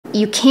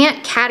you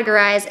can't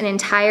categorize an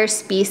entire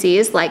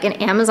species like an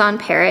Amazon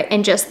parrot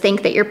and just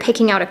think that you're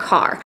picking out a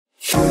car.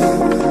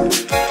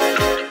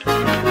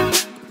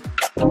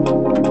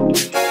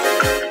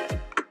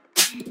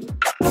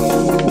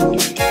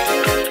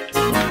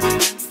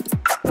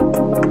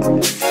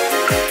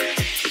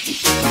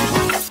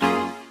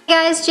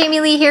 Hey guys, Jamie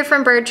Lee here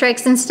from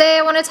BirdTricks, and today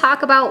I want to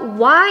talk about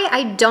why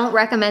I don't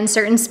recommend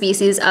certain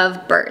species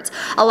of birds.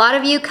 A lot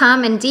of you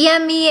come and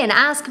DM me and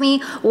ask me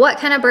what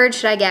kind of bird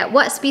should I get,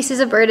 what species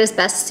of bird is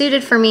best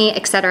suited for me,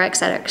 etc,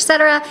 etc,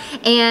 etc,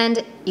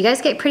 and you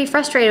guys get pretty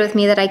frustrated with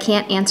me that I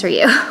can't answer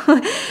you.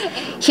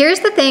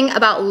 Here's the thing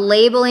about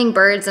labeling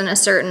birds in a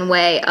certain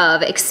way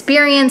of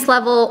experience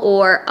level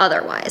or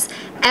otherwise.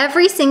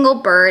 Every single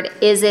bird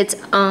is its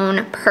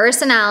own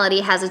personality,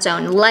 has its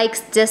own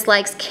likes,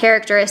 dislikes,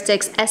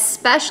 characteristics,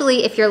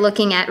 especially if you're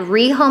looking at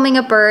rehoming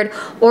a bird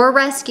or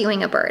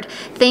rescuing a bird.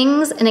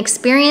 Things and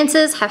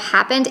experiences have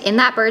happened in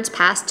that bird's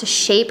past to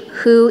shape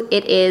who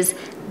it is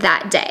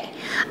that day.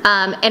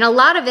 And a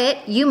lot of it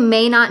you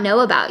may not know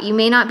about. You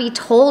may not be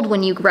told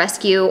when you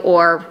rescue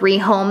or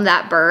rehome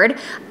that bird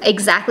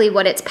exactly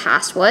what its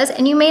past was,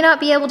 and you may not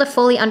be able to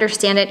fully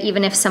understand it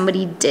even if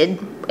somebody did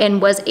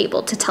and was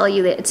able to tell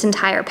you its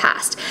entire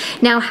past.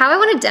 Now, how I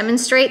want to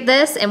demonstrate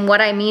this and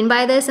what I mean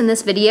by this in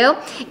this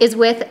video is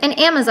with an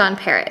Amazon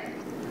parrot.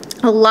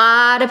 A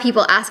lot of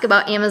people ask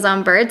about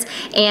Amazon birds,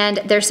 and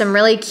there's some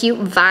really cute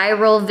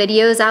viral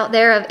videos out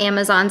there of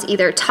Amazons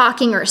either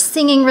talking or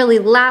singing really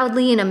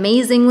loudly and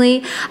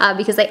amazingly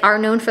because they are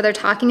known for their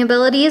talking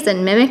abilities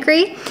and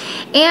mimicry.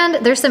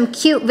 And there's some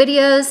cute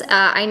videos.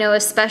 I know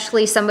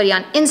especially somebody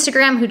on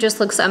Instagram who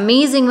just looks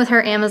amazing with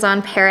her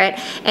Amazon parrot,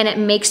 and it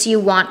makes you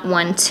want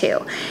one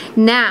too.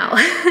 Now,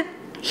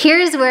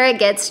 here's where it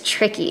gets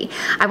tricky.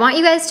 I want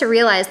you guys to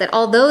realize that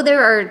although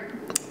there are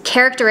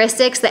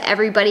characteristics that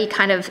everybody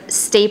kind of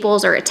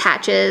staples or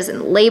attaches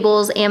and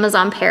labels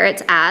Amazon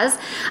parrots as,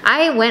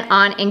 I went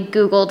on and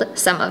Googled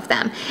some of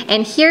them.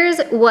 And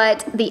here's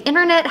what the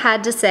internet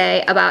had to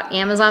say about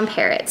Amazon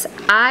parrots.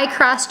 I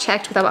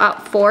cross-checked with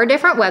about 4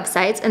 different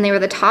websites, and they were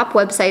the top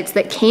websites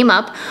that came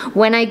up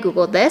when I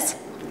Googled this.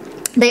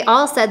 They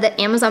all said that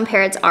Amazon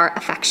parrots are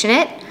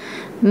affectionate,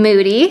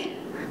 moody,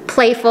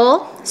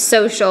 playful,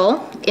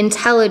 social,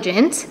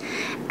 intelligent,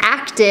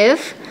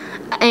 active,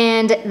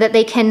 and that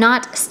they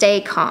cannot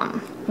stay calm.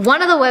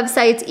 One of the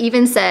websites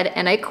even said,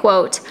 and I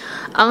quote,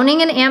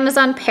 "Owning an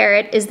Amazon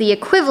parrot is the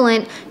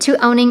equivalent to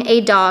owning a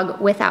dog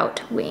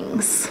without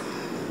wings."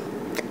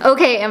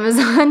 Okay,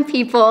 Amazon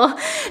people,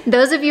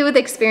 those of you with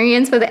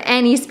experience with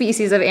any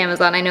species of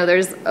Amazon, I know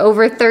there's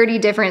over 30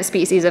 different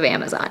species of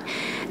Amazon.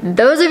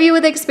 Those of you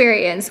with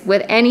experience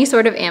with any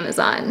sort of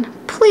Amazon,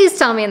 please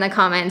tell me in the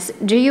comments,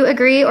 do you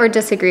agree or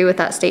disagree with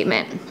that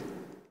statement?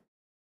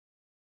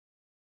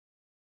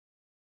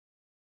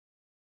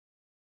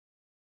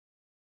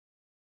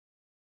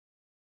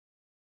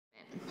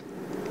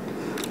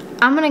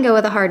 I'm gonna go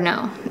with a hard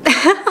no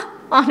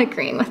on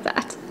agreeing with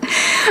that.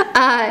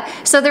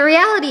 So the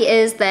reality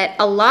is that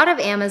a lot of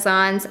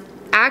Amazons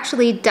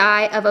actually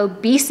die of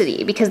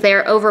obesity because they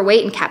are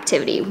overweight in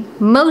captivity,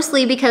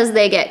 mostly because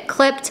they get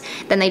clipped,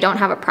 then they don't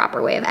have a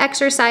proper way of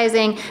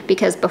exercising,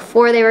 because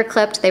before they were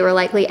clipped they were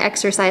likely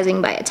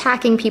exercising by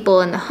attacking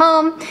people in the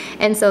home,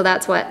 and so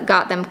that's what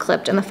got them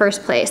clipped in the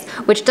first place,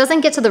 which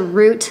doesn't get to the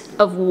root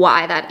of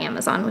why that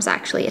Amazon was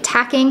actually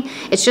attacking.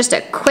 It's just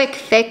a quick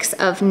fix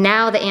of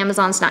now the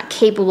Amazon's not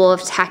capable of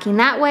attacking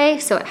that way,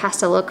 so it has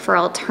to look for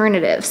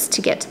alternatives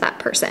to get to that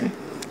person.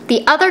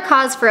 The other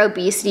cause for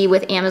obesity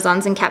with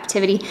Amazons in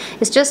captivity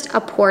is just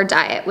a poor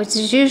diet, which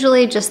is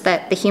usually just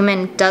that the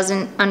human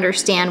doesn't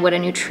understand what a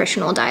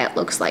nutritional diet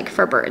looks like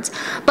for birds.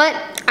 But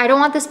I don't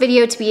want this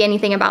video to be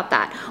anything about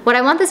that. What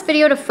I want this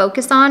video to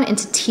focus on and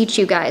to teach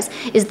you guys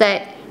is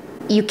that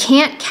you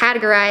can't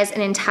categorize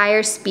an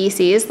entire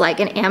species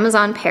like an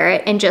Amazon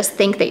parrot and just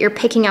think that you're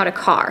picking out a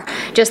car,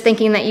 just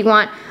thinking that you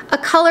want a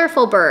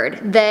colorful bird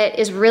that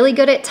is really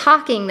good at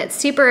talking, that's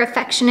super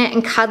affectionate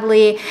and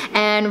cuddly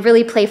and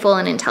really playful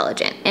and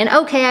intelligent. And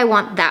okay, I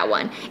want that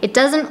one. It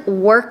doesn't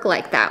work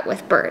like that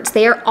with birds.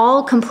 They are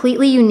all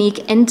completely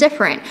unique and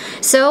different.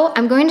 So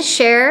I'm going to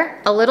share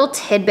a little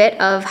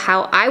tidbit of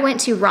how I went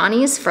to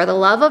Ronnie's For the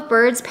Love of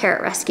Birds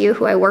Parrot Rescue,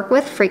 who I work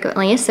with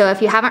frequently. So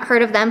if you haven't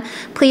heard of them,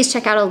 please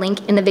check out a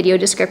link in the video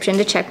description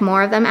to check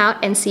more of them out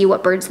and see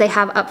what birds they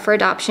have up for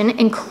adoption,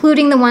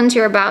 including the ones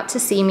you're about to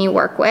see me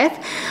work with.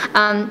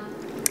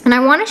 And I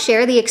want to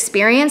share the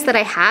experience that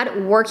I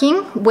had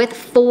working with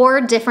 4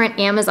 different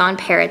Amazon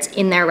parrots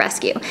in their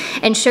rescue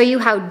and show you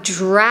how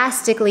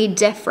drastically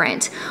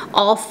different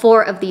all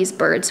 4 of these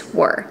birds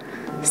were.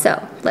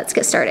 So let's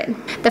get started.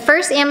 The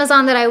first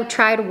Amazon that I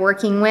tried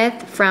working with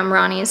from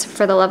Ronnie's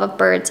For the Love of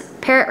Birds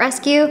Parrot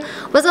Rescue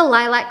was a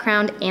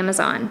lilac-crowned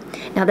Amazon.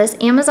 Now this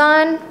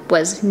Amazon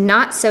was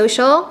not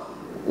social,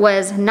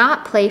 was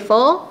not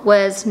playful,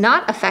 was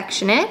not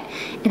affectionate,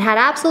 and had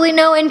absolutely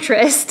no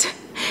interest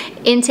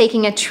in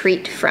taking a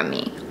treat from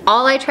me.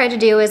 All I tried to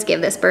do was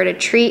give this bird a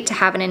treat to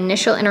have an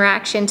initial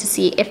interaction to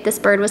see if this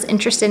bird was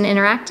interested in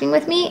interacting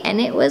with me,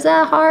 and it was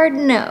a hard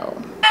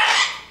no.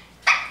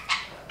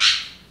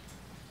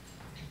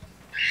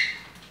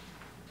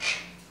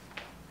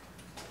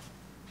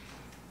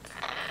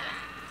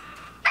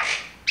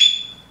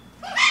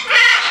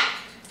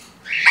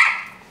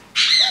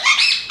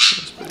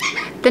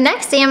 The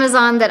next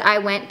Amazon that I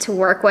went to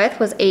work with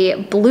was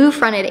a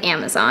blue-fronted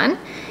Amazon.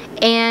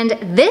 And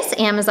this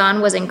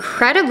Amazon was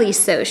incredibly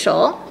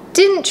social.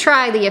 Didn't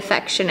try the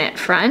affectionate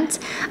front,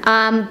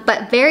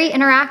 but very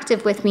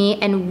interactive with me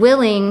and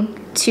willing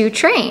to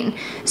train.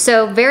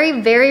 So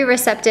very, very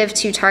receptive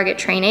to target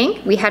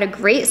training. We had a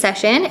great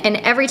session, and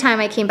every time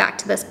I came back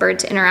to this bird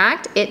to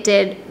interact, it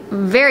did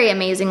very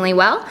amazingly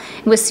well.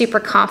 It was super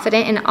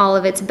confident in all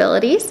of its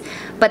abilities.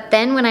 But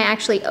then when I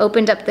actually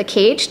opened up the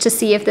cage to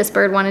see if this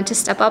bird wanted to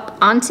step up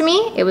onto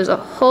me, it was a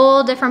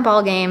whole different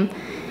ball game,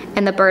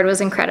 and the bird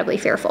was incredibly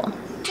fearful.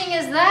 What thing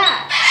is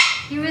that?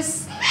 He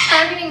was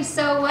targeting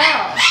so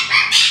well.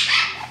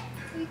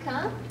 Will you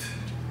come?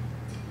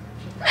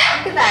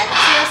 Look at that.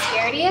 See how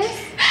scared he is?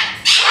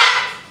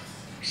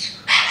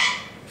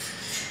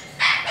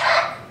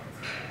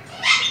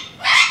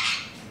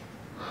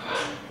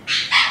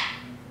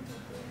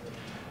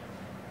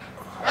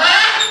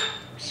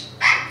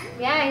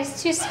 Yeah,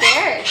 he's too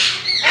scared.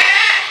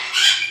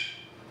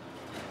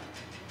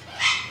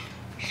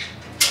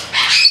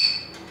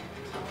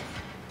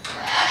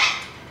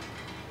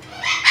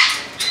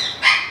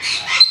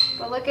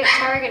 But look at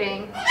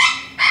targeting.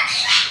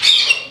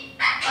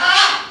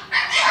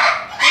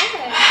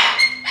 Good.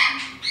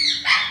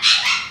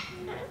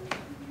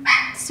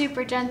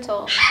 Super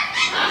gentle.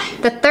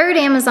 The third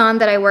Amazon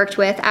that I worked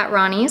with at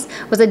Ronnie's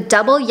was a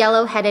double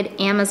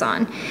yellow-headed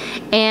Amazon.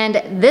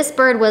 And this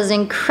bird was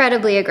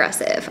incredibly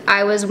aggressive.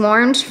 I was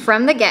warned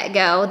from the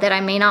get-go that I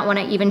may not want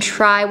to even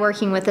try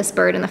working with this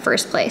bird in the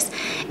first place.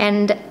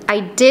 And I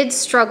did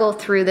struggle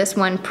through this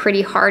one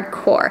pretty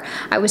hardcore.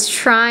 I was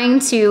trying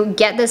to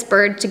get this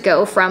bird to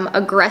go from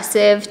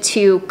aggressive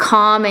to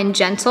calm and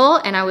gentle,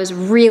 and I was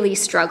really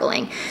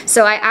struggling.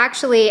 So I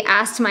actually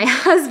asked my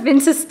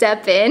husband to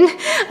step in.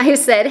 I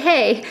said,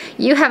 hey,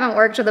 you haven't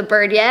worked with a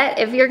bird yet.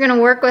 If you're gonna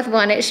work with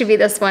one, it should be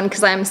this one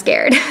because I'm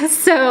scared.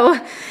 So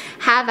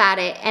have at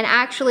it. And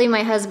actually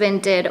my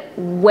husband did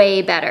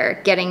way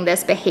better getting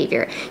this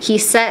behavior. He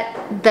set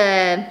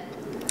the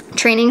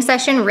training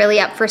session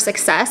really up for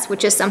success,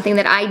 which is something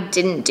that I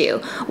didn't do.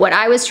 What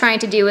I was trying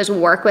to do is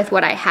work with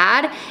what I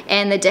had,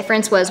 and the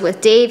difference was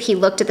with Dave, he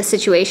looked at the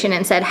situation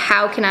and said,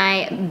 how can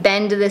I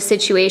bend the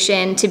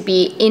situation to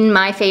be in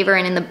my favor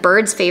and in the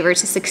bird's favor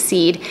to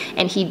succeed?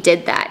 And he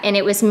did that. And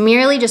it was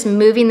merely just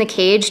moving the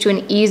cage to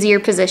an easier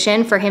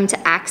position for him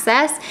to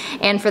access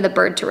and for the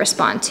bird to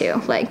respond to.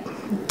 Like,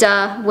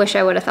 duh, wish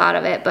I would have thought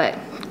of it, but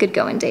good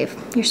going, Dave.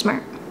 You're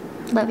smart.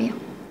 Love you.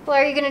 Well,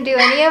 are you gonna do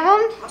any of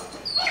them?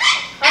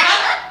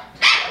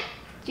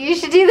 You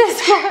should do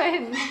this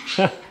one.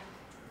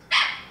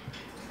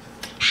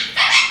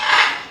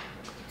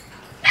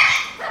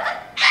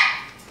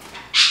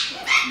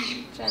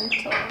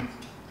 Gentle.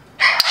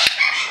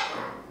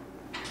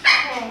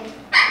 Okay.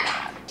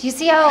 Do you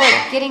see how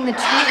like getting the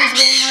treat is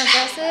way more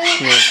aggressive?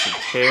 He wants to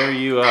tear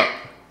you up.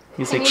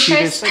 He's like, see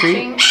this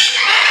treat?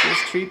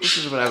 This treat, this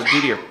is what I would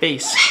do to your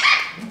face.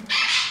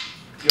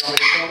 You want me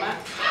to film that?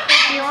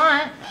 If you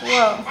want.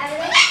 Whoa.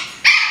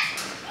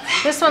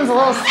 This one's a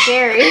little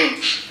scary.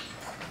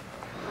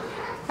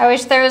 I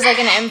wish there was like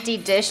an empty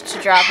dish to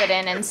drop it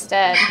in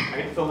instead.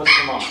 I can film this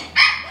for Mom.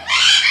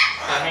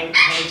 Hang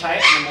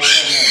tight and then we'll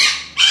film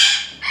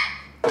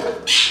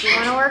it. Do you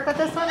want to work with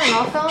this one and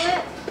I'll film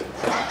it?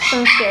 This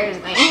one scares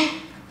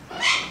me.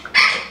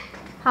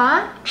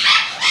 Huh?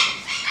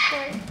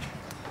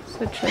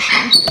 Switch this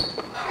one.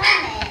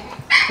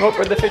 Oh,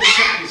 where'd the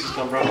 50-cent pieces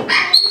come from?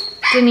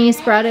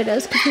 Denise brought it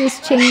as Caprice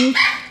change.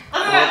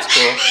 Oh, that's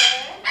cool.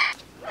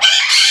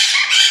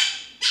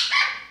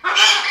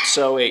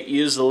 So wait,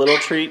 use the little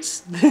treats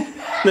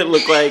that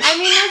look like... I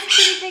mean, that's a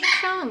pretty big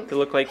chunk. That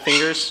look like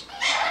fingers?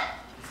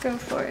 Go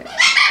for it.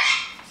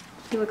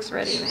 He looks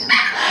ready, man.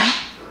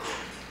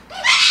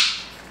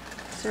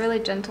 It's a really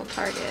gentle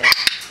target.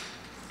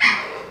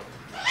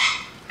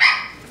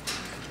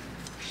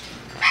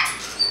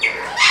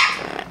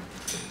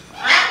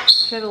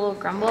 Hear the little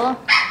grumble?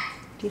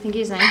 Do you think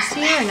he's nice to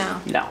you or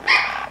no? No.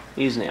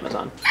 He's an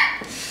Amazon.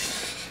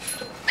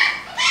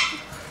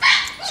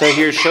 So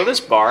here, show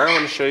this bar. I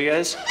want to show you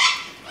guys.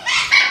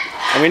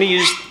 I'm going to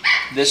use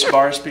this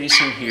bar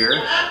spacing here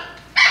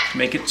to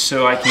make it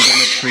so I can give him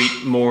a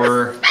treat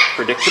more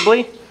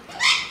predictably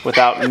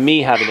without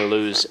me having to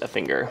lose a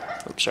finger.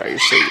 I'm sorry, you're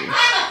sleeping.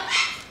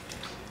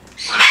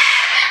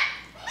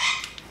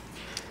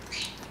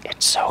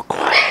 It's so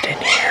quiet in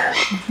here.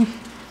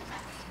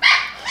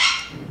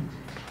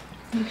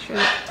 Make sure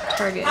the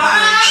target is really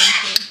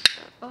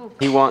gentle. Oh.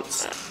 He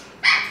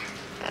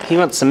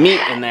wants some meat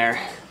in there.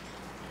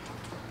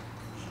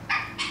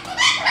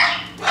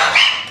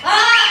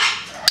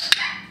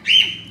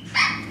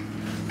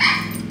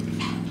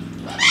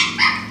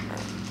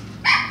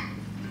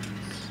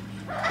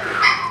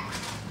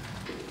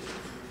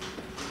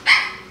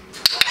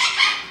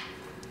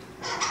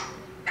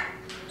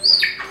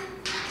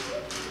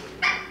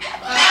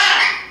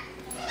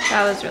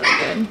 That was really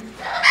good.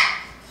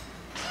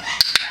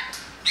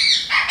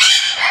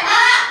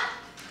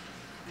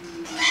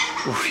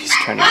 Oof, he's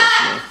trying to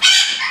get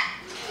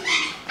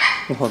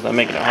to me. Well, I'm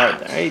making it hard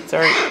there. Hey, it's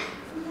alright.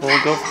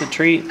 we'll go for the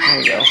treat. There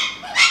we go.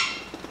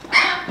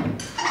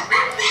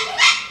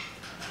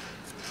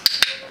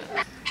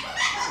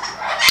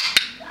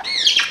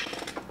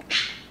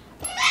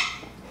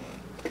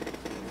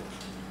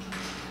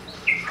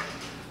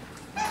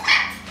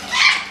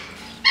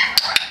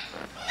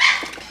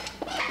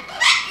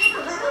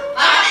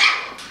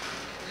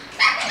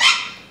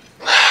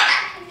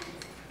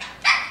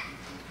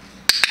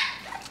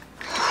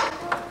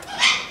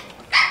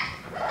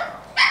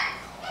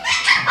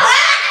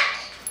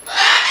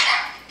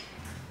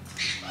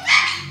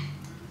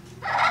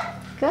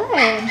 Good.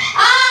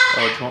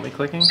 Oh, do you want me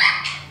clicking?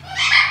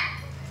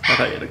 I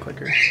thought you had a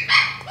clicker. I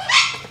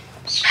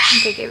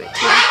think I gave it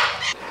to you.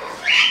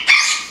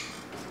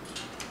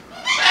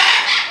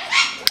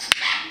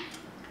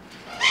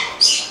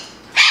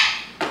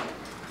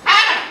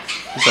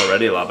 It's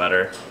already a lot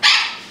better.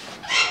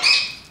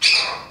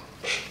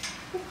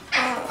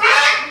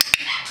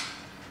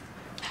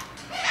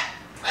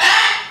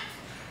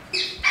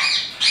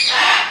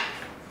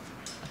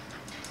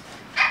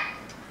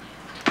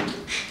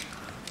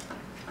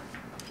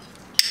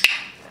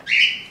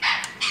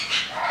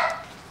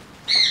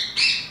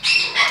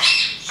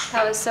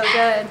 That was so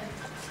good.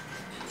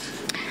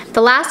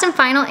 The last and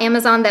final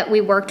Amazon that we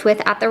worked with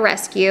at the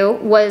rescue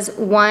was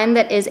one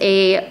that is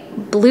a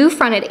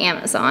blue-fronted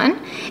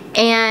Amazon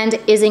and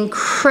is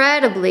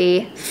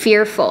incredibly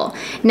fearful.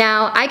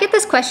 Now, I get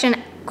this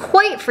question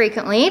quite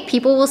frequently.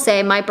 People will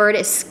say, my bird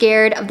is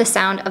scared of the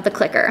sound of the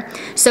clicker.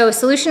 So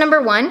solution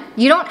number one,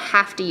 you don't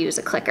have to use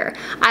a clicker.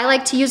 I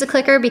like to use a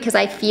clicker because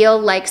I feel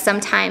like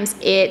sometimes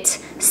it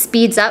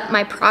speeds up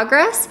my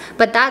progress,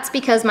 but that's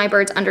because my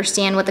birds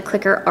understand what the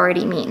clicker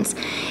already means.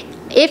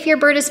 If your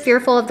bird is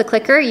fearful of the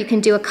clicker, you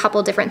can do a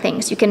couple different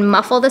things. You can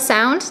muffle the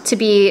sound to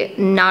be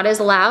not as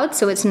loud,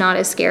 so it's not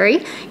as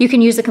scary. You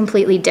can use a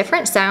completely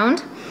different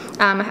sound.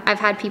 I've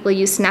had people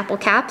use Snapple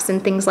caps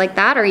and things like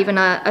that, or even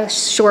a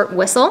short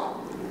whistle.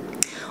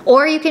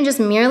 Or you can just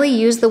merely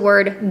use the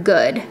word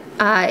good.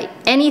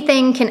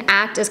 Anything can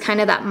act as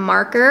kind of that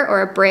marker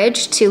or a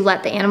bridge to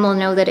let the animal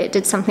know that it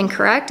did something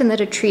correct and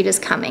that a treat is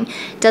coming.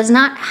 It does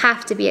not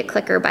have to be a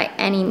clicker by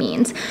any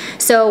means.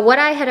 So what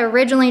I had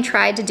originally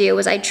tried to do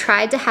was I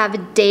tried to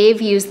have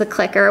Dave use the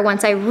clicker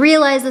once I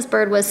realized this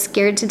bird was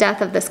scared to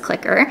death of this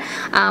clicker,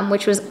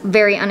 which was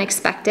very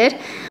unexpected.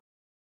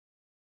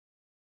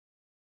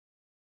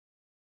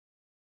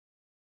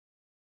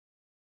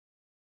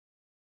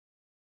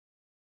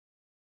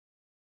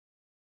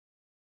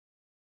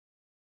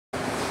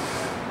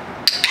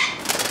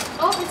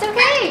 Oh, it's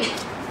okay.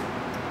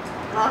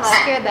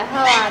 Scared the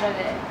hell out of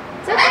it.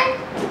 It's okay.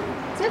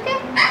 It's okay.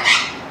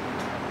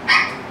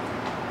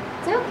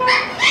 It's okay.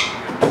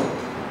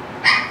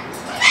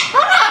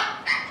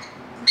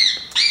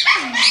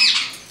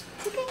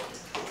 It's okay.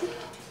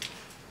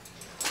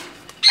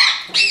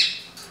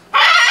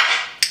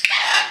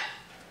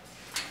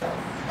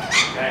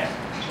 Okay,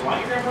 so while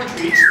you grab more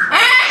treats,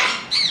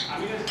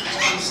 I'm gonna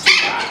stick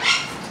back.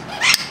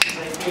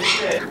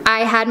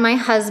 I had my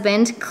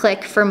husband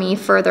click for me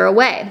further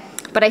away,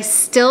 but I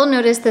still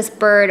noticed this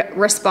bird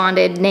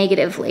responded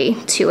negatively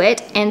to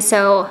it, and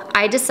so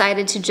I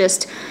decided to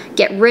just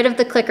get rid of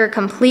the clicker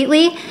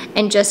completely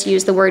and just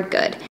use the word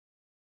good.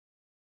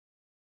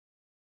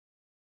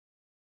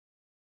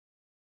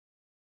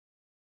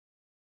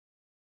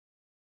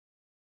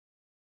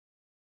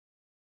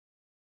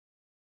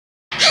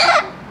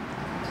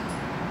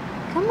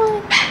 Come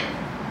on.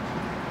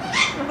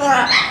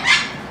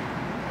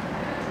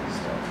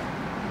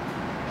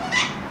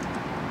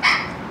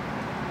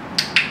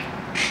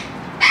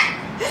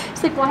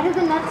 It's like, why do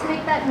the nuts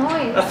make that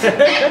noise?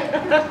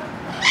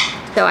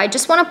 So I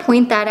just want to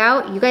point that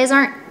out. You guys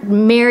aren't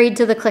married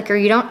to the clicker.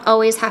 You don't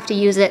always have to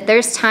use it.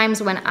 There's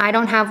times when I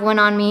don't have one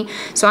on me,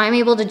 so I'm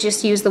able to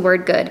just use the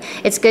word good.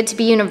 It's good to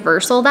be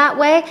universal that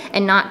way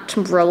and not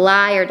to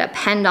rely or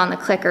depend on the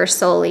clicker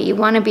solely. You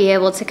want to be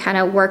able to kind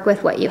of work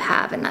with what you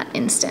have in that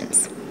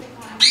instance.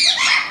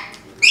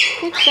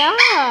 Good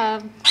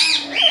job.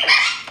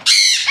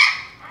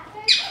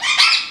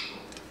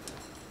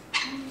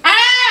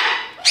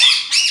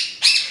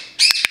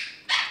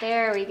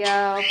 There we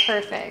go,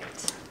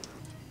 perfect.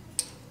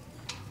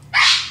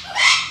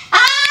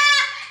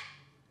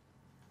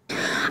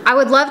 I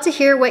would love to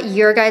hear what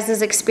your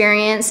guys'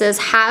 experiences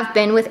have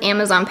been with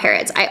Amazon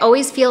parrots. I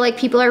always feel like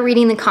people are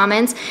reading the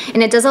comments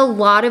and it does a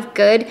lot of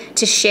good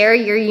to share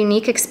your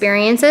unique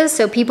experiences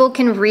so people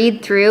can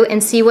read through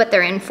and see what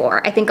they're in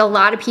for. I think a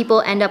lot of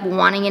people end up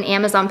wanting an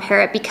Amazon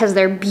parrot because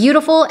they're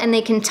beautiful and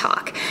they can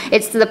talk.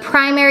 It's the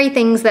primary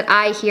things that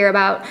I hear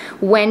about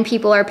when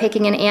people are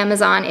picking an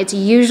Amazon. It's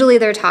usually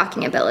their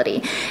talking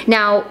ability.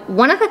 Now,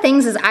 one of the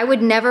things is I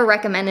would never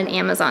recommend an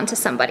Amazon to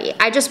somebody.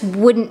 I just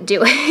wouldn't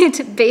do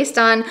it based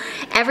on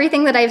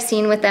everything that I've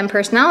seen with them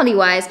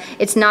personality-wise.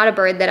 It's not a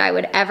bird that I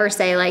would ever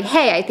say like,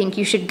 hey, I think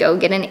you should go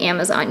get an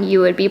Amazon.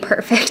 You would be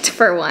perfect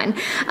for one.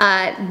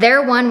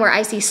 They're one where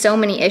I see so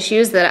many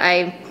issues that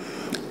I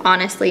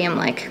honestly am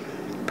like,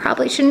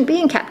 probably shouldn't be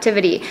in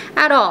captivity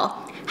at all.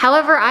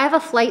 However, I have a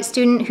flight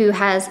student who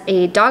has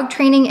a dog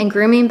training and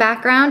grooming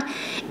background,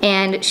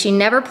 and she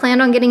never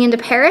planned on getting into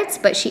parrots,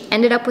 but she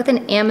ended up with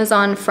an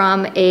Amazon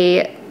from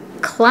a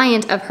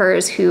client of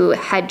hers who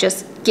had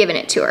just given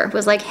it to her.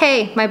 Was like,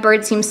 hey, my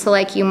bird seems to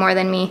like you more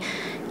than me,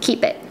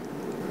 keep it.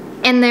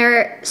 And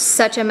they're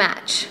such a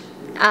match.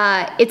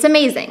 It's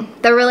amazing.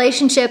 The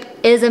relationship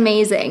is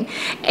amazing,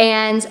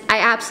 and I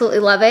absolutely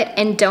love it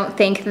and don't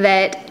think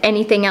that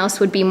anything else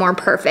would be more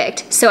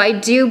perfect. So I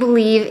do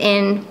believe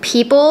in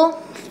people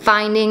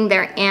finding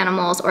their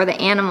animals, or the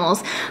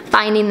animals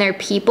finding their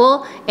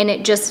people, and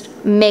it just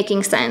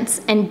making sense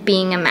and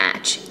being a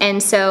match.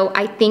 And so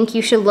I think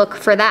you should look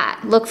for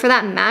that. Look for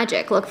that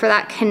magic. Look for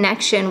that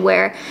connection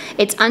where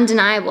it's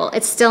undeniable.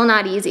 It's still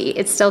not easy.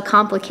 It's still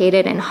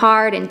complicated and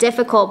hard and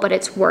difficult, but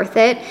it's worth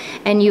it,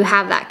 and you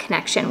have that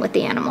connection with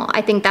the animal.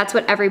 I think that's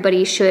what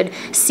everybody should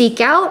seek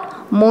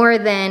out more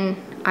than,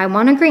 I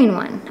want a green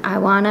one, I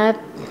want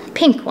a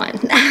pink one,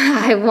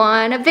 I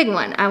want a big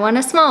one, I want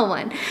a small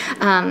one.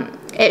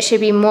 It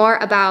should be more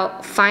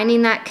about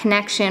finding that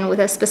connection with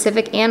a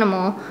specific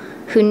animal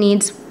who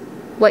needs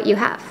what you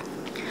have.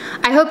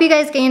 I hope you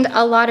guys gained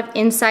a lot of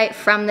insight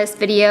from this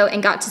video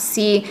and got to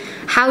see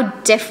how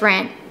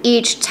different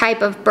each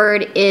type of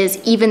bird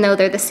is, even though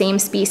they're the same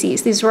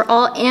species. These were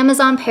all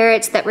Amazon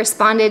parrots that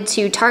responded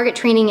to target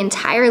training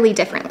entirely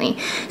differently.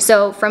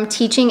 So from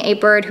teaching a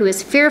bird who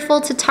is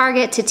fearful to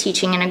target to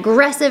teaching an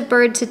aggressive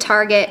bird to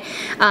target,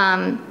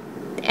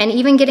 and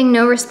even getting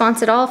no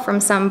response at all from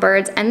some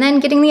birds, and then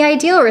getting the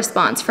ideal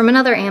response from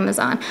another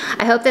Amazon.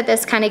 I hope that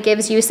this kind of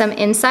gives you some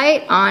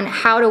insight on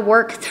how to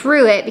work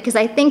through it, because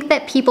I think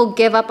that people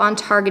give up on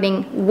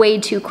targeting way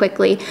too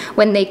quickly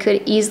when they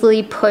could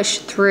easily push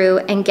through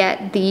and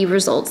get the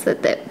results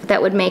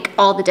that would make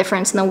all the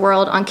difference in the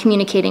world on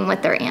communicating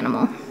with their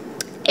animal.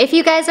 If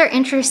you guys are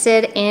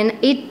interested in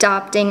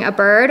adopting a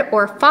bird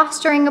or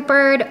fostering a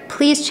bird,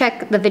 please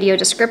check the video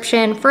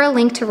description for a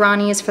link to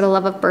Ronnie's For the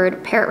Love of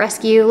Bird Parrot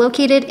Rescue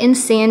located in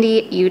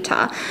Sandy,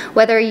 Utah.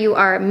 Whether you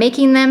are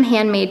making them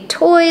handmade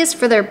toys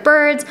for their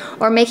birds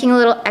or making a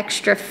little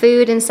extra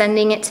food and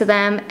sending it to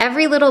them,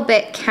 every little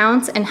bit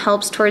counts and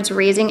helps towards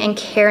raising and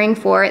caring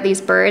for these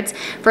birds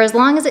for as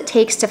long as it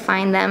takes to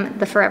find them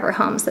the forever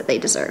homes that they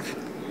deserve.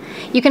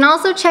 You can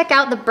also check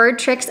out the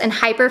BirdTricks and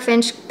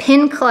Hyperfinch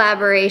pin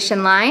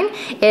collaboration line.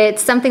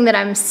 It's something that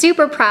I'm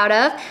super proud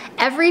of.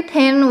 Every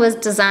pin was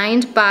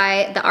designed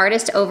by the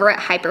artist over at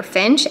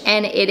Hyperfinch,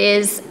 and it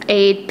is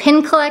a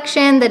pin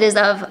collection that is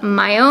of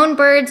my own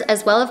birds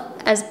as well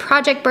as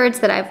project birds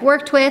that I've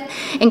worked with,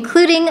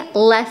 including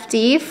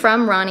Lefty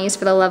from Ronnie's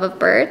For the Love of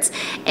Birds,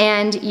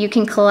 and you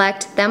can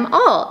collect them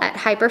all at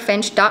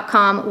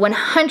hyperfinch.com.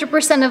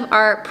 100% of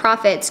our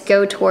profits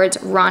go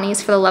towards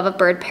Ronnie's For the Love of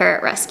Bird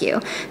Parrot Rescue.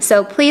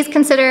 So please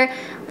consider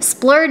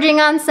splurging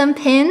on some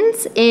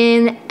pins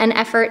in an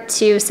effort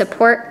to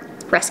support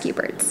rescue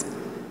birds.